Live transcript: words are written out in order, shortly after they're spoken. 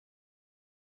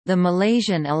The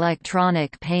Malaysian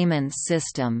Electronic Payment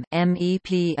System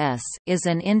 (MEPS) is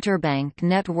an interbank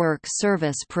network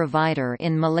service provider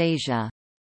in Malaysia.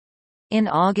 In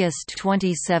August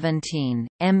 2017,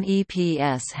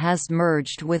 MEPS has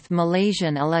merged with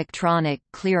Malaysian Electronic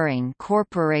Clearing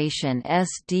Corporation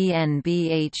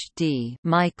 (SDNBHD)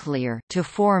 to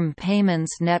form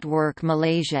Payments Network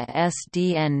Malaysia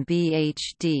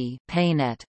 (SDNBHD)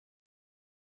 Paynet.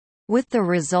 With the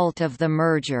result of the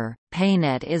merger,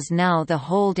 Paynet is now the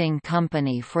holding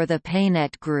company for the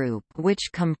Paynet Group,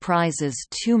 which comprises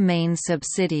two main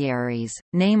subsidiaries,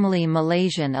 namely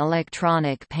Malaysian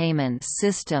Electronic Payment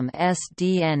System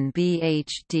 (SDNBHD)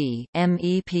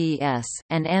 (MEPS)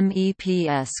 and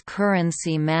MEPS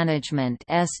Currency Management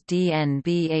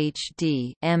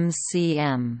 (SDNBHD)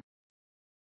 (MCM).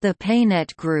 The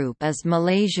Paynet Group is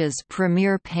Malaysia's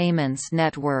premier payments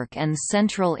network and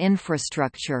central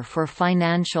infrastructure for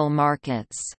financial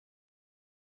markets.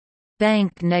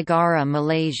 Bank Negara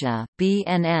Malaysia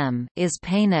 (BNM) is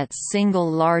Paynet's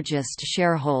single largest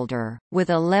shareholder, with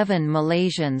 11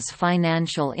 Malaysians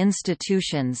financial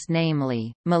institutions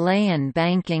namely, Malayan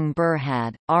Banking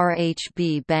Berhad,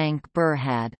 RHB Bank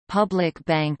Berhad, Public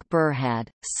Bank Berhad,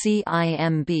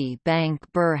 CIMB Bank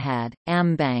Berhad,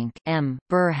 Ambank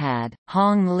Berhad,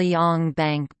 Hong Leong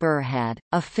Bank Berhad,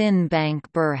 Afin Bank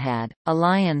Berhad,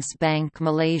 Alliance Bank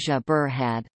Malaysia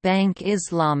Berhad, Bank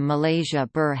Islam Malaysia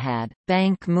Berhad,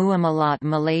 Bank Muamalat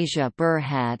Malaysia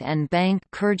Berhad and Bank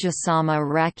Kerjasama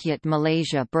Rakyat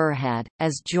Malaysia Berhad,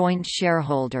 as joint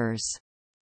shareholders.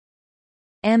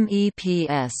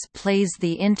 MEPS plays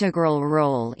the integral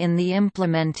role in the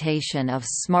implementation of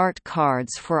smart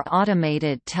cards for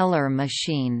automated teller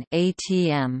machine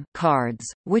 (ATM) cards,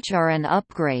 which are an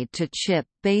upgrade to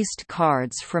chip-based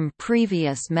cards from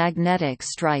previous magnetic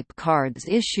stripe cards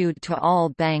issued to all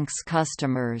banks'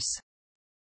 customers.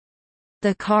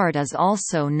 The card is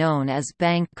also known as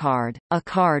Bank Card, a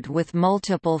card with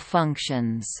multiple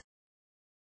functions.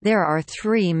 There are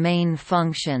three main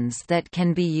functions that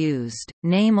can be used,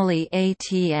 namely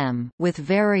ATM with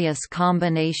various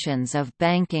combinations of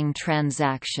banking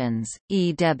transactions,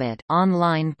 e-debit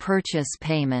online purchase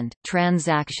payment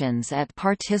transactions at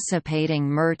participating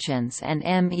merchants and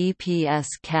MEPS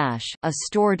Cash, a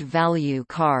stored value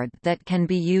card that can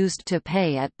be used to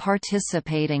pay at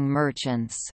participating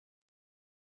merchants.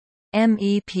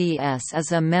 MEPS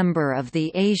is a member of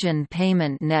the Asian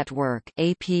Payment Network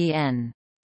 (APN).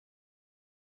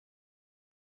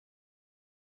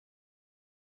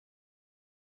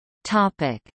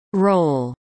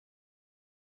 Role.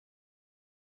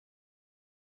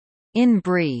 In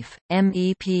brief,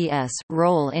 MEPS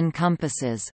role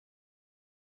encompasses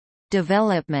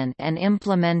development and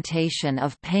implementation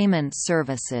of payment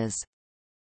services,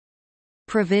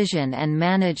 provision and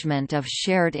management of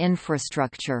shared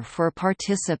infrastructure for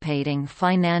participating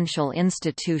financial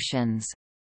institutions,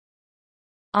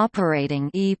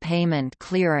 operating e-payment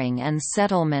clearing and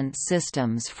settlement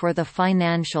systems for the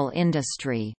financial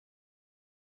industry,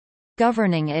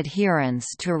 governing adherence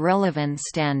to relevant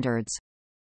standards,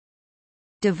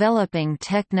 developing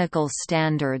technical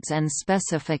standards and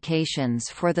specifications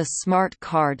for the smart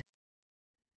card,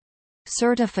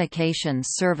 certification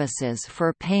services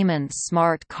for payment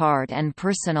smart card and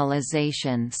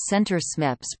personalization.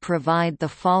 CenterSMEPS provide the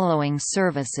following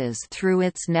services through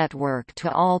its network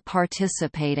to all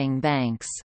participating banks: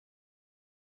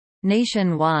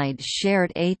 nationwide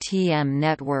shared ATM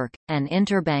network, an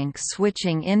interbank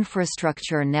switching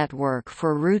infrastructure network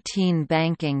for routine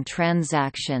banking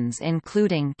transactions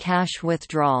including cash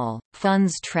withdrawal,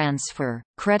 funds transfer,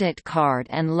 credit card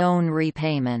and loan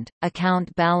repayment,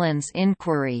 account balance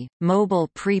inquiry, mobile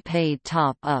prepaid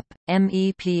top-up,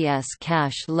 MEPS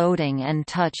cash loading and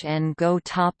touch-and-go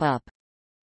top-up.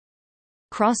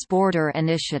 Cross-Border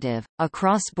Initiative, a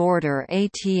cross-border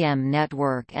ATM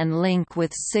network and link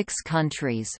with 6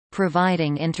 countries,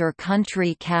 providing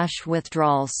inter-country cash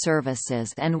withdrawal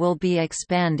services and will be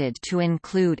expanded to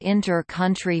include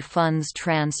inter-country funds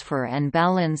transfer and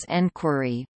balance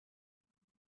enquiry.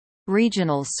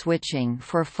 Regional switching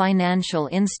for financial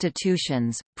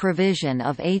institutions, provision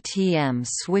of ATM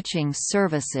switching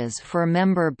services for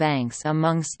member banks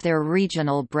amongst their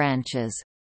regional branches.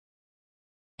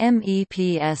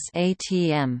 MEPS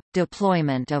ATM –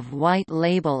 deployment of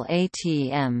white-label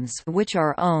ATMs which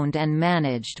are owned and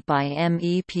managed by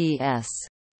MEPS.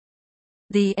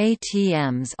 The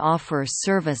ATMs offer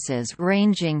services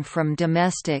ranging from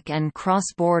domestic and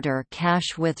cross-border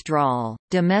cash withdrawal,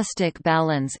 domestic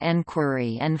balance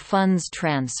enquiry and funds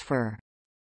transfer.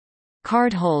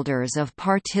 Cardholders of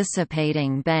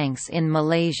participating banks in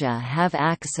Malaysia have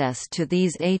access to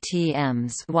these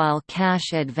ATMs, while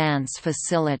cash advance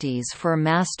facilities for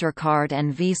MasterCard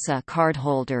and Visa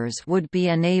cardholders would be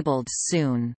enabled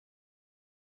soon.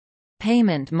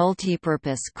 Payment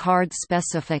Multipurpose Card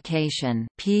Specification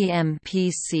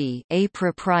 (PMPC), a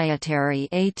proprietary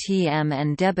ATM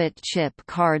and debit chip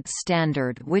card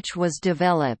standard which was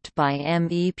developed by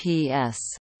MEPS.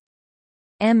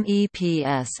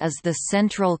 MEPS is the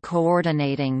central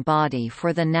coordinating body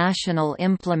for the national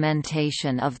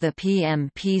implementation of the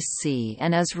PMPC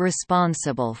and is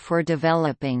responsible for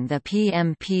developing the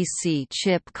PMPC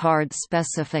chip card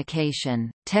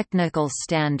specification, technical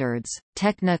standards,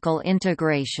 technical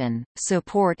integration,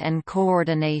 support and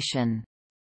coordination.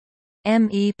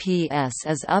 MEPS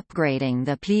is upgrading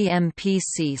the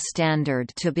PMPC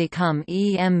standard to become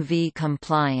EMV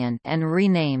compliant and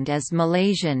renamed as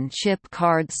Malaysian Chip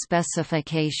Card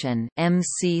Specification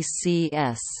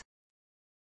 (MCCS).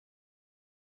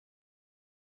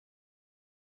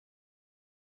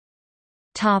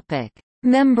 Topic: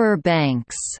 Member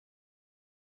banks.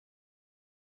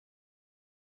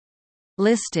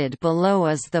 Listed below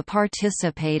is the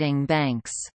participating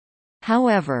banks.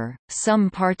 However, some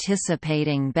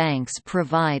participating banks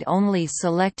provide only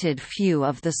selected few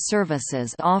of the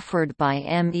services offered by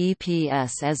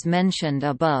MEPS as mentioned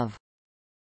above.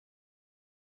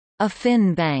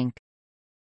 Affin Bank,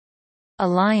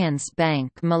 Alliance Bank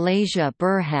Malaysia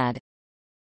Berhad,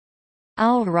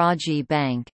 Al Rajhi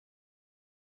Bank,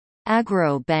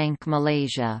 Agro Bank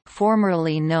Malaysia,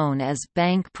 formerly known as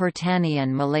Bank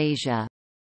Pertanian Malaysia,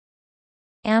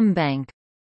 Ambank,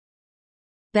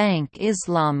 Bank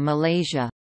Islam Malaysia,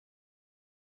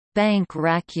 Bank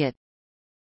Rakyat,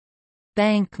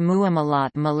 Bank Muamalat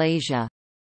Malaysia,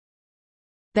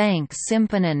 Bank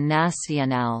Simpanan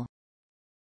Nasional,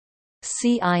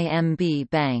 CIMB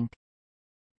Bank,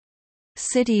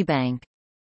 Citibank,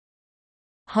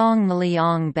 Hong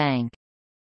Leong Bank,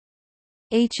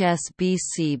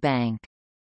 HSBC Bank,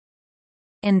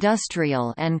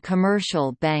 Industrial and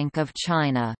Commercial Bank of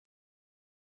China,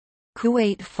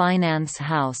 Kuwait Finance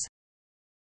House,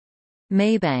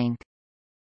 Maybank,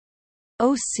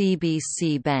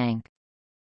 OCBC Bank,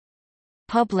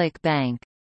 Public Bank,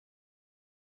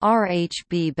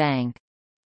 RHB Bank,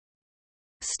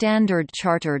 Standard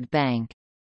Chartered Bank,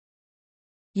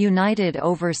 United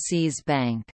Overseas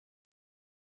Bank.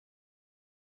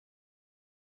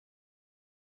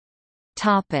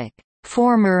 Topic: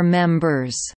 Former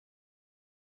members.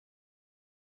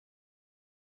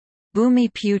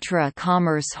 Bumiputra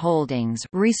Commerce Holdings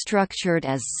restructured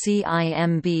as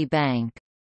CIMB Bank.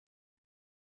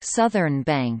 Southern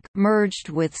Bank merged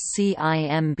with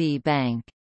CIMB Bank.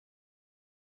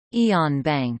 Aeon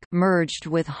Bank merged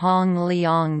with Hong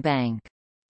Leong Bank.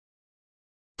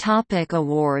 Topic: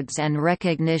 Awards and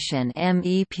recognition.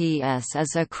 MEPS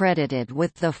is accredited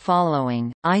with the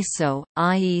following: ISO,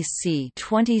 IEC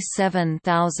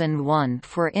 27001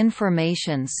 for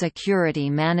Information Security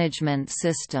Management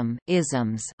System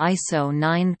 (ISMS), ISO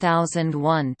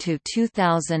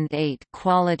 9001-2008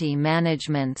 Quality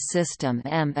Management System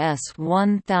MS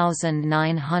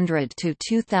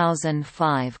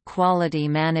 1900-2005 Quality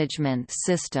Management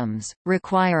Systems.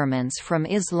 Requirements from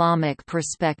Islamic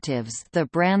perspectives. The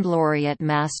Brand Laureate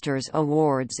Masters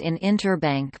Awards in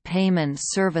Interbank Payment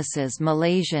Services.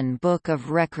 Malaysian Book of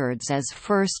Records as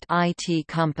first IT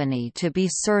company to be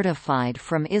certified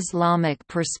from Islamic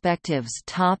perspectives.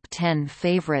 Top 10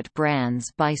 favorite brands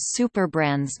by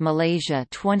Superbrands Malaysia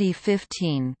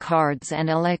 2015 Cards and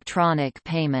Electronic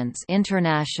Payments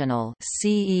International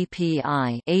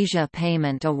 (CEPI) Asia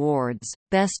Payment Awards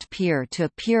Best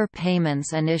Peer-to-Peer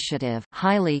Payments Initiative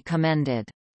highly commended.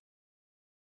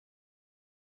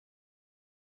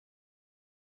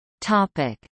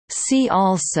 Topic: See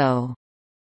also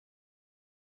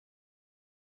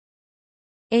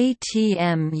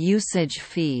ATM usage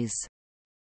fees.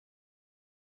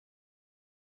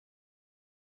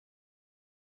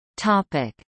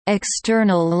 Topic: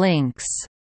 External links.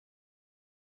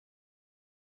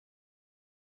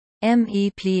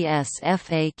 MEPS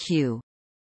FAQ.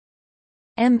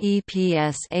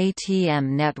 MEPS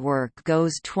ATM network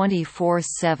goes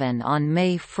 24/7 on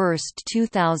May 1,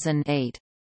 2008.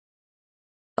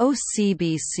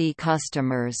 OCBC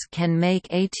customers can make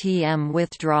ATM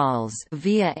withdrawals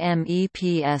via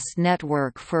MEPS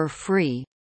network for free.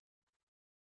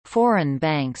 Foreign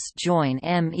banks join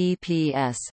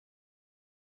MEPS.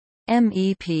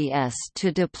 MEPS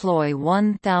to deploy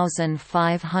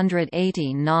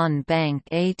 1,580 non-bank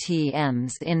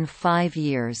ATMs in 5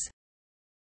 years.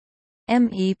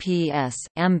 MEPS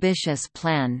ambitious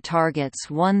plan targets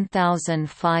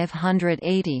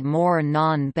 1,580 more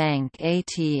non-bank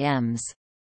ATMs.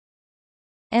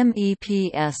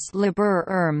 MEPS Liber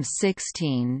Erm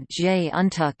 16 J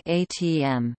Untuk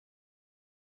ATM.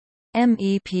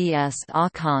 MEPS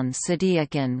Akan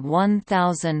Sediakan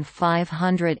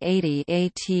 1,580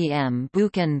 ATM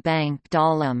Bukan Bank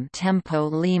Dalam Tempo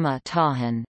 5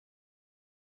 Tahun.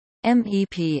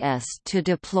 MEPS to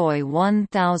deploy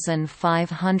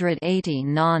 1,580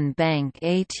 non-bank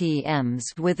ATMs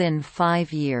within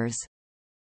 5 years.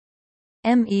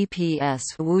 MEPS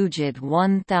wujud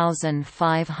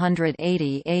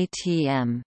 1,580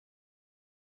 ATM.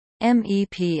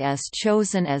 MEPS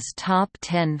chosen as top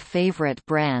 10 favorite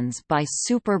brands by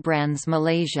Superbrands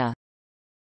Malaysia.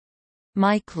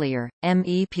 MyClear,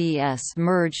 MEPS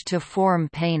merged to form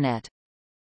Paynet.